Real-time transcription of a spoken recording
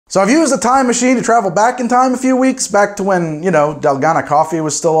So I've used a time machine to travel back in time a few weeks, back to when, you know, Dalgona Coffee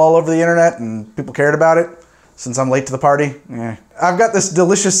was still all over the internet and people cared about it. Since I'm late to the party, I've got this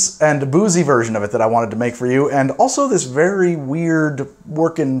delicious and boozy version of it that I wanted to make for you, and also this very weird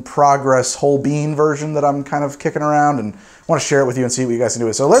work-in-progress whole bean version that I'm kind of kicking around and want to share it with you and see what you guys can do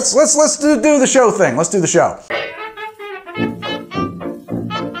with it. So let's do the show thing. Let's do the show.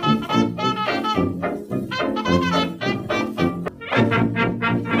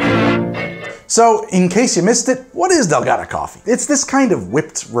 So, in case you missed it, what is Dalgona Coffee? It's this kind of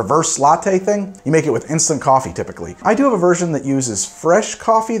whipped reverse latte thing. You make it with instant coffee, typically. I do have a version that uses fresh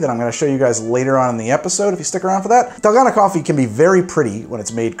coffee that I'm going to show you guys later on in the episode, if you stick around for that. Dalgona Coffee can be very pretty when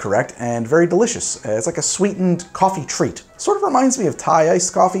it's made correct, and very delicious. It's like a sweetened coffee treat. Sort of reminds me of Thai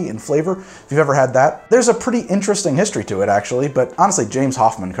iced coffee in flavor, if you've ever had that. There's a pretty interesting history to it, actually, but honestly, James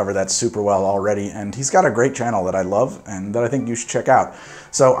Hoffmann covered that super well already, and he's got a great channel that I love, and that I think you should check out.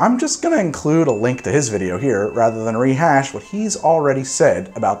 So I'm just gonna include a link to his video here, rather than rehash what he's already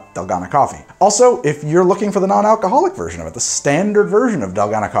said about Dalgona Coffee. Also, if you're looking for the non-alcoholic version of it, the standard version of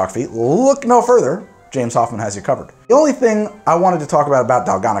Dalgona Coffee, look no further. James Hoffmann has you covered. The only thing I wanted to talk about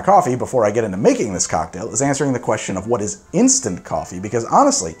Dalgona Coffee before I get into making this cocktail is answering the question of what is instant coffee, because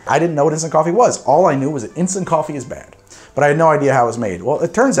honestly, I didn't know what instant coffee was. All I knew was that instant coffee is bad, but I had no idea how it was made. Well,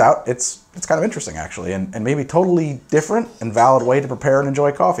 it turns out it's kind of interesting, actually, and maybe totally different and valid way to prepare and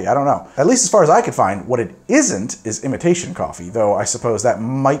enjoy coffee. I don't know. At least as far as I could find, what it isn't is imitation coffee, though I suppose that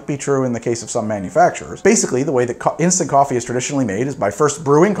might be true in the case of some manufacturers. Basically, the way that instant coffee is traditionally made is by first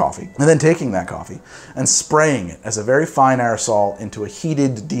brewing coffee, and then taking that coffee and spraying it as a very fine aerosol into a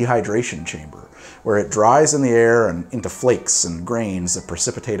heated dehydration chamber, where it dries in the air and into flakes and grains that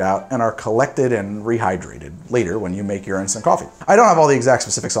precipitate out and are collected and rehydrated later when you make your instant coffee. I don't have all the exact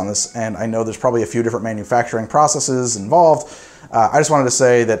specifics on this, and I know there's probably a few different manufacturing processes involved. I just wanted to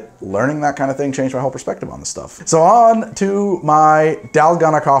say that learning that kind of thing changed my whole perspective on this stuff. So on to my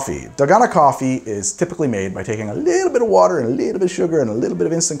Dalgona Coffee. Dalgona Coffee is typically made by taking a little bit of water and a little bit of sugar and a little bit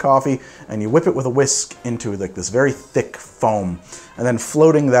of instant coffee, and you whip it with a whisk into like this very thick foam, and then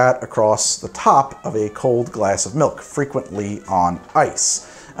floating that across the top of a cold glass of milk, frequently on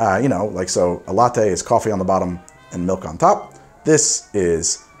ice. You know, like so a latte is coffee on the bottom and milk on top. This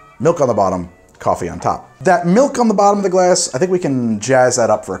is milk on the bottom, coffee on top. That milk on the bottom of the glass, I think we can jazz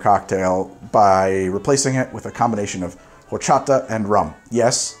that up for a cocktail by replacing it with a combination of horchata and rum.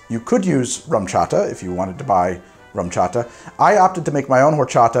 Yes, you could use rumchata if you wanted to buy rumchata. I opted to make my own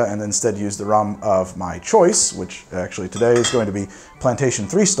horchata and instead use the rum of my choice, which actually today is going to be Plantation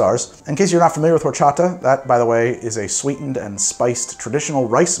 3 Stars. In case you're not familiar with horchata, that, by the way, is a sweetened and spiced traditional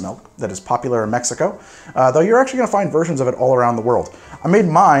rice milk that is popular in Mexico, though you're actually going to find versions of it all around the world. I made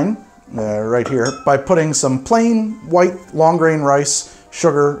mine right here by putting some plain white long grain rice,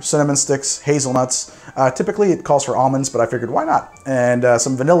 sugar, cinnamon sticks, hazelnuts. Typically it calls for almonds, but I figured why not? And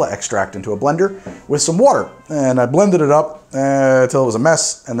some vanilla extract into a blender with some water. And I blended it up until it was a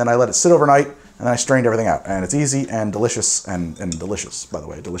mess, and then I let it sit overnight, and then I strained everything out. And it's easy and delicious, and delicious, by the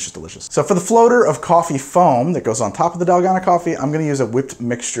way, delicious, delicious. So for the floater of coffee foam that goes on top of the Dalgona Coffee, I'm gonna use a whipped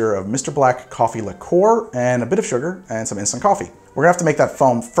mixture of Mr. Black coffee liqueur and a bit of sugar and some instant coffee. We're gonna have to make that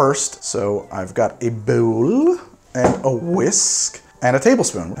foam first, so I've got a bowl and a whisk and a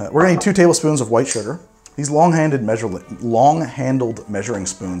tablespoon. We're gonna need 2 tablespoons of white sugar. These long-handled measuring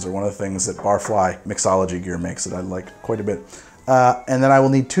spoons are one of the things that Barfly mixology gear makes that I like quite a bit. And then I will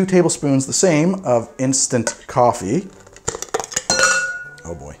need 2 tablespoons, the same, of instant coffee.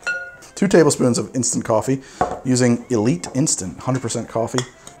 Oh boy. 2 tablespoons of instant coffee using Elite Instant 100% coffee.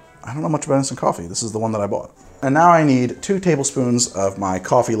 I don't know much about instant coffee. This is the one that I bought. And now I need 2 tablespoons of my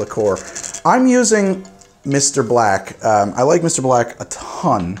coffee liqueur. I'm using Mr. Black. I like Mr. Black a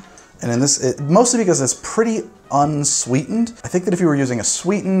ton. And in this, mostly because it's pretty unsweetened. I think that if you were using a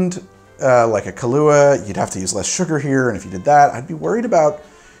sweetened, like a Kahlua, you'd have to use less sugar here. And if you did that, I'd be worried about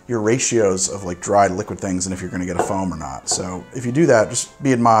your ratios of like dried liquid things and if you're gonna get a foam or not. So if you do that, just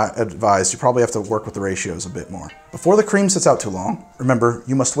be advised, you probably have to work with the ratios a bit more. Before the cream sits out too long, remember,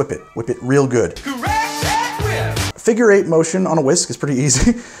 you must whip it. Whip it real good. Figure 8 motion on a whisk is pretty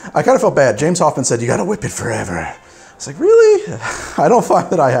easy. I kind of felt bad. James Hoffmann said, you gotta whip it forever. It's like, really? I don't find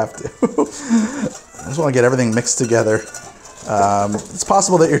that I have to. I just wanna get everything mixed together. It's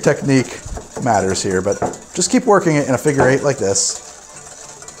possible that your technique matters here, but just keep working it in a figure 8 like this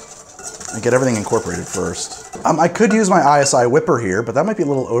and get everything incorporated first. I could use my ISI whipper here, but that might be a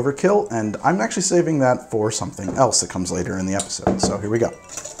little overkill, and I'm actually saving that for something else that comes later in the episode. So here we go.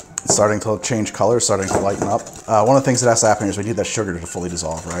 It's starting to change color, starting to lighten up. One of the things that has to happen is we need that sugar to fully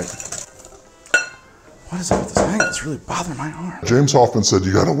dissolve, right? What is up with this thing? It's really bothering my arm. James Hoffman said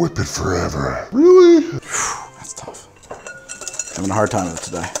you gotta whip it forever. Really? Whew, that's tough. Having a hard time with it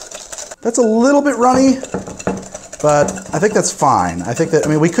today. That's a little bit runny, but I think that's fine. I think that, I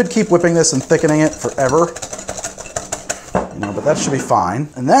mean, we could keep whipping this and thickening it forever, you know, but that should be fine.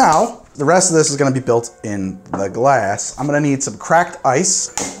 And now, the rest of this is gonna be built in the glass. I'm gonna need some cracked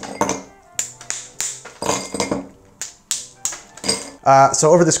ice. So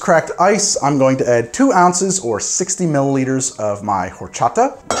over this cracked ice, I'm going to add 2 ounces or 60 milliliters of my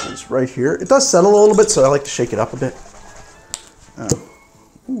horchata, which is right here. It does settle a little bit, so I like to shake it up a bit.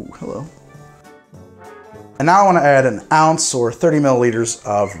 Ooh, hello. And now I want to add an ounce or 30 milliliters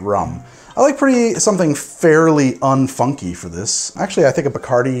of rum. I like something fairly unfunky for this. Actually, I think a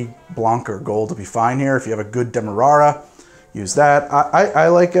Bacardi Blanc or Gold would be fine here. If you have a good Demerara, use that. I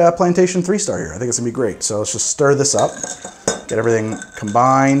like Plantation 3-Star here. I think it's gonna be great. So let's just stir this up. Get everything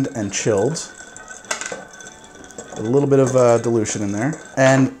combined and chilled. A little bit of dilution in there.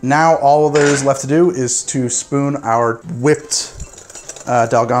 And now all there's left to do is to spoon our whipped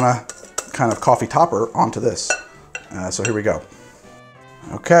Dalgona kind of coffee topper onto this. So here we go.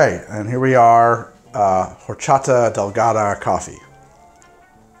 Okay, and here we are, Horchata Dalgona Coffee.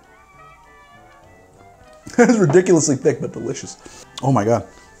 It's ridiculously thick, but delicious. Oh my God.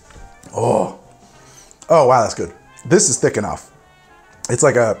 Oh wow, that's good. This is thick enough. It's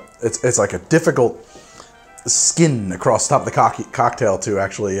like a difficult skin across the top of the cocktail to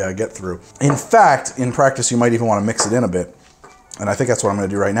actually get through. In fact, in practice, you might even want to mix it in a bit. And I think that's what I'm going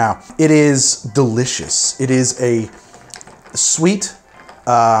to do right now. It is delicious. It is a sweet,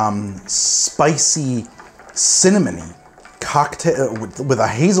 spicy, cinnamony cocktail with a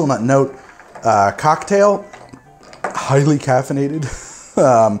hazelnut note cocktail. Highly caffeinated.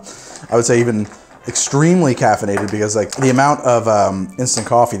 I would say even extremely caffeinated, because like the amount of instant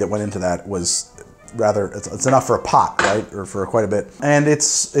coffee that went into that was rather, it's enough for a pot, right? Or for quite a bit. And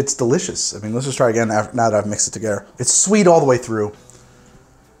it's delicious. I mean, let's just try again now that I've mixed it together. It's sweet all the way through.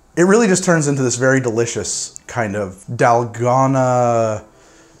 It really just turns into this very delicious kind of Dalgona,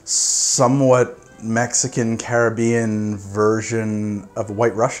 somewhat Mexican Caribbean version of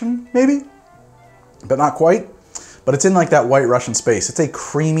White Russian, maybe? But not quite. But it's in like that White Russian space. It's a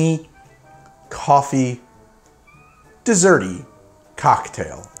creamy, coffee, desserty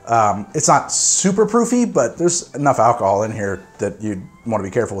cocktail. It's not super proofy, but there's enough alcohol in here that you'd want to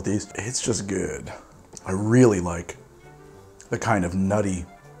be careful with these. It's just good. I really like the kind of nutty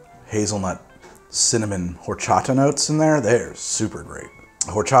hazelnut cinnamon horchata notes in there. They're super great.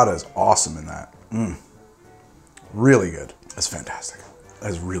 Horchata is awesome in that. Really good. That's fantastic. That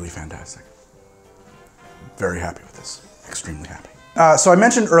is really fantastic. Very happy with this. Extremely happy. So I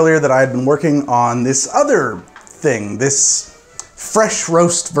mentioned earlier that I had been working on this other thing, this fresh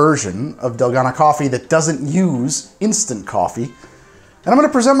roast version of Dalgona coffee that doesn't use instant coffee. And I'm going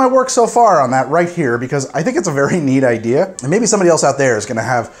to present my work so far on that right here, because I think it's a very neat idea. And maybe somebody else out there is going to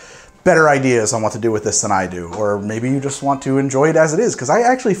have better ideas on what to do with this than I do. Or maybe you just want to enjoy it as it is, because I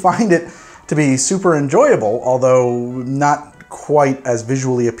actually find it to be super enjoyable, although not quite as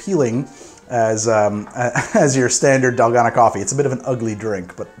visually appealing as your standard Dalgona coffee. It's a bit of an ugly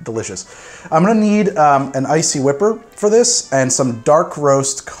drink, but delicious. I'm gonna need an icy whipper for this and some dark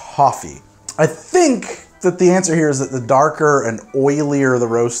roast coffee. I think that the answer here is that the darker and oilier the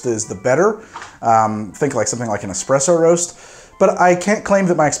roast is, the better. Think like something like an espresso roast. But I can't claim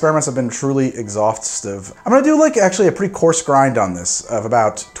that my experiments have been truly exhaustive. I'm gonna do like actually a pretty coarse grind on this of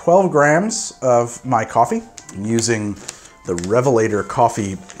about 12 grams of my coffee. I'm using the Revelator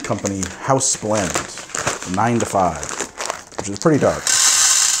Coffee Company House Blend, 9 to 5, which is pretty dark.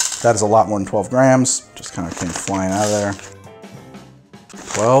 That is a lot more than 12 grams. Just kind of came flying out of there.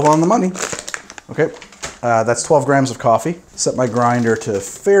 12 on the money. Okay, that's 12 grams of coffee. Set my grinder to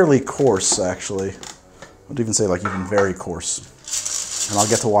fairly coarse, actually. I would even say like even very coarse. And I'll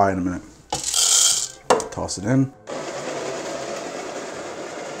get to why in a minute. Toss it in.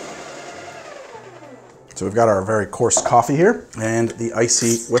 So we've got our very coarse coffee here and the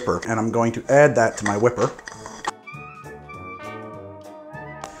icy whipper, and I'm going to add that to my whipper.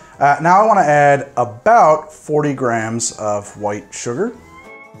 Now I want to add about 40 grams of white sugar.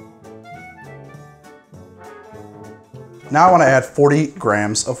 Now I want to add 40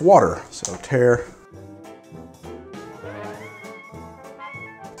 grams of water. So tear.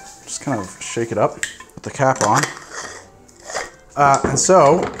 Just kind of shake it up with the cap on. And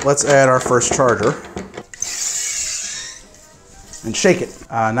so let's add our first charger. And shake it.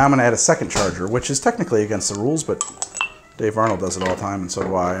 Now I'm gonna add a second charger, which is technically against the rules, but Dave Arnold does it all the time, and so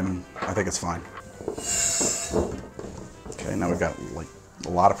do I, and I think it's fine. Okay, now we've got like a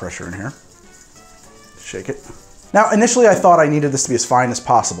lot of pressure in here. shake it. Now, initially I thought I needed this to be as fine as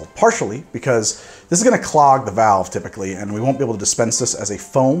possible, partially because this is gonna clog the valve typically, and we won't be able to dispense this as a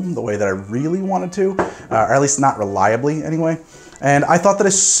foam the way that I really wanted to, or at least not reliably anyway. And I thought that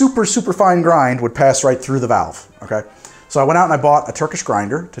a super, super fine grind would pass right through the valve, okay? So I went out and I bought a Turkish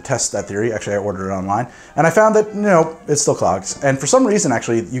grinder to test that theory. Actually, I ordered it online, and I found that, it still clogs. And for some reason,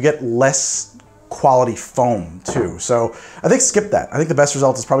 actually, you get less quality foam too. So I think skip that. I think the best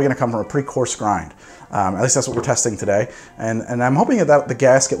result is probably gonna come from a pretty coarse grind. At least that's what we're testing today. And I'm hoping that the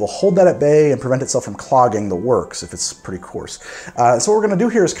gasket will hold that at bay and prevent itself from clogging the works if it's pretty coarse. So what we're gonna do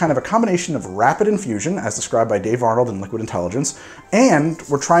here is kind of a combination of rapid infusion, as described by Dave Arnold in Liquid Intelligence, and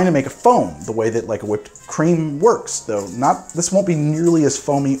we're trying to make a foam the way that like a whipped cream works, though this won't be nearly as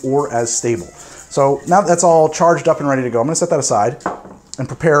foamy or as stable. So now that's all charged up and ready to go, I'm gonna set that aside and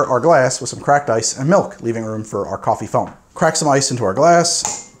prepare our glass with some cracked ice and milk, leaving room for our coffee foam. Crack some ice into our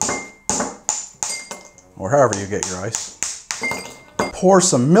glass, or however you get your ice. Pour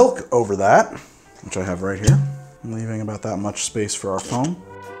some milk over that, which I have right here, leaving about that much space for our foam.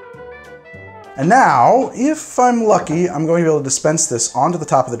 And now, if I'm lucky, I'm going to be able to dispense this onto the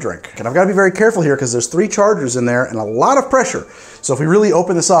top of the drink. And I've got to be very careful here because there's 3 chargers in there and a lot of pressure. So if we really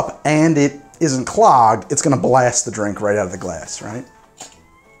open this up and it isn't clogged, it's going to blast the drink right out of the glass, right?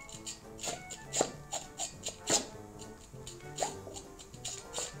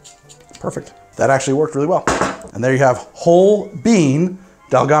 Perfect. That actually worked really well. And there you have whole bean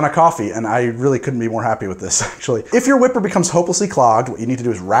Dalgona coffee, and I really couldn't be more happy with this, actually. If your whipper becomes hopelessly clogged, what you need to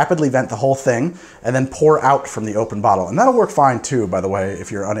do is rapidly vent the whole thing and then pour out from the open bottle. And that'll work fine too, by the way,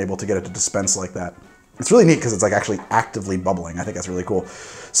 if you're unable to get it to dispense like that. It's really neat because it's like actually actively bubbling. I think that's really cool.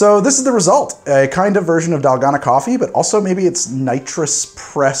 So this is the result, a kind of version of Dalgona coffee, but also maybe it's nitrous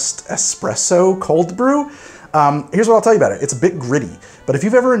pressed espresso cold brew. Here's what I'll tell you about it. It's a bit gritty, but if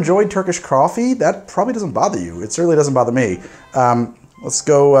you've ever enjoyed Turkish coffee, that probably doesn't bother you. It certainly doesn't bother me. Let's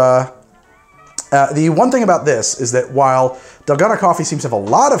go, the one thing about this is that while Dalgona coffee seems to have a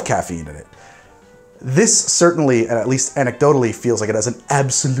lot of caffeine in it, this certainly, at least anecdotally, feels like it has an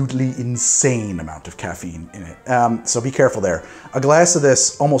absolutely insane amount of caffeine in it. So be careful there. A glass of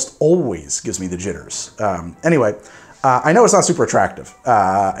this almost always gives me the jitters. Anyway, I know it's not super attractive,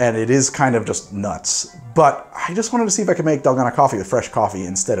 and it is kind of just nuts, but I just wanted to see if I could make Dalgona coffee with fresh coffee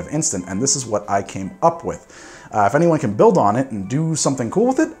instead of instant, and this is what I came up with. If anyone can build on it and do something cool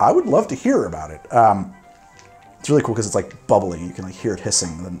with it, I would love to hear about it. It's really cool because it's like bubbling. You can like hear it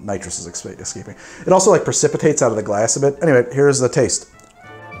hissing, the nitrous is escaping. It also like precipitates out of the glass a bit. Anyway, here's the taste.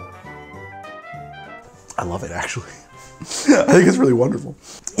 I love it, actually. I think it's really wonderful.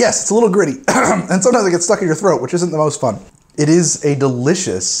 Yes, it's a little gritty, and sometimes it gets stuck in your throat, which isn't the most fun. It is a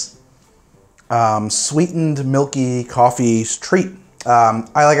delicious, sweetened, milky coffee treat.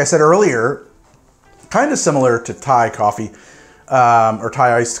 Like I said earlier, kind of similar to Thai coffee, or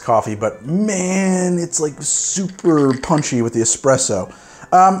Thai iced coffee, but man, it's like super punchy with the espresso.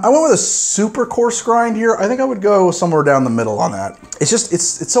 I went with a super coarse grind here. I think I would go somewhere down the middle on that. It's just,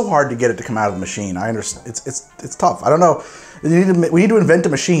 it's so hard to get it to come out of the machine. I understand, it's tough. I don't know. We need to invent a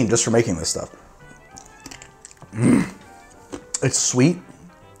machine just for making this stuff. It's sweet,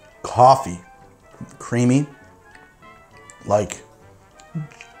 coffee, creamy, like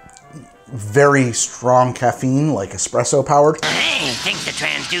very strong caffeine, like espresso powered. I think the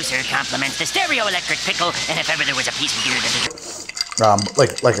transducer complements the stereoelectric pickle, and if ever there was a piece of gear that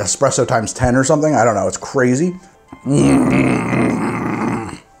like espresso times 10 or something. I don't know. It's crazy.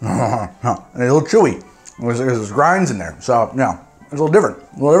 And a little chewy. There's grinds in there. So, yeah, it's a little different.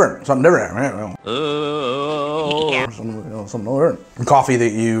 Something different. Something different. Coffee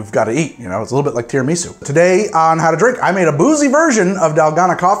that you've got to eat. It's a little bit like tiramisu. Today on How to Drink, I made a boozy version of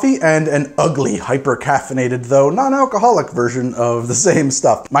Dalgona coffee and an ugly, hyper-caffeinated, though non-alcoholic version of the same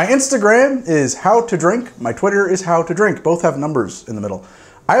stuff. My Instagram is How to Drink. My Twitter is How to Drink. Both have numbers in the middle.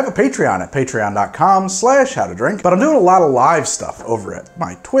 I have a Patreon at patreon.com/howtodrink, but I'm doing a lot of live stuff over at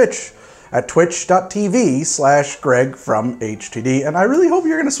my Twitch at twitch.tv/Greg from HTD, and I really hope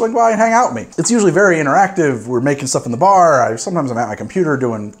you're gonna swing by and hang out with me. It's usually very interactive. We're making stuff in the bar. Sometimes I'm at my computer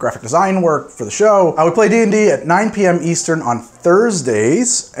doing graphic design work for the show. I would play D&D at 9 p.m. Eastern on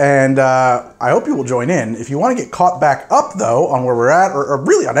Thursdays, and I hope you will join in. If you wanna get caught back up though on where we're at, or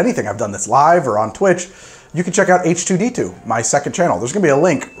really on anything I've done that's live or on Twitch, you can check out H2D2, my second channel. There's gonna be a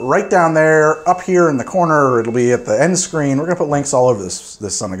link right down there, up here in the corner. It'll be at the end screen. We're gonna put links all over this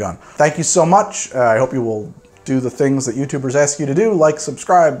son of a gun. Thank you so much. I hope you will do the things that YouTubers ask you to do, like,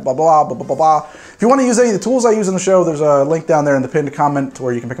 subscribe, blah, blah, blah, blah, blah, blah. If you wanna use any of the tools I use in the show, there's a link down there in the pinned comment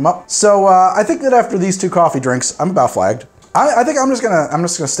where you can pick them up. So I think that after these 2 coffee drinks, I'm about flagged. I think I'm just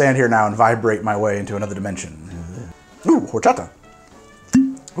gonna stand here now and vibrate my way into another dimension. Ooh, horchata.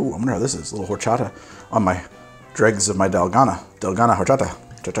 Ooh, I wonder how this is. A little horchata on my dregs of my Dalgona horchata.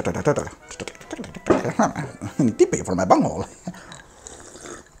 Deepy for my bunghole.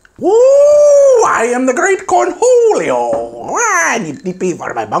 Ooh, I am the great Cornholio. I need deepy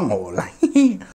for my bunghole.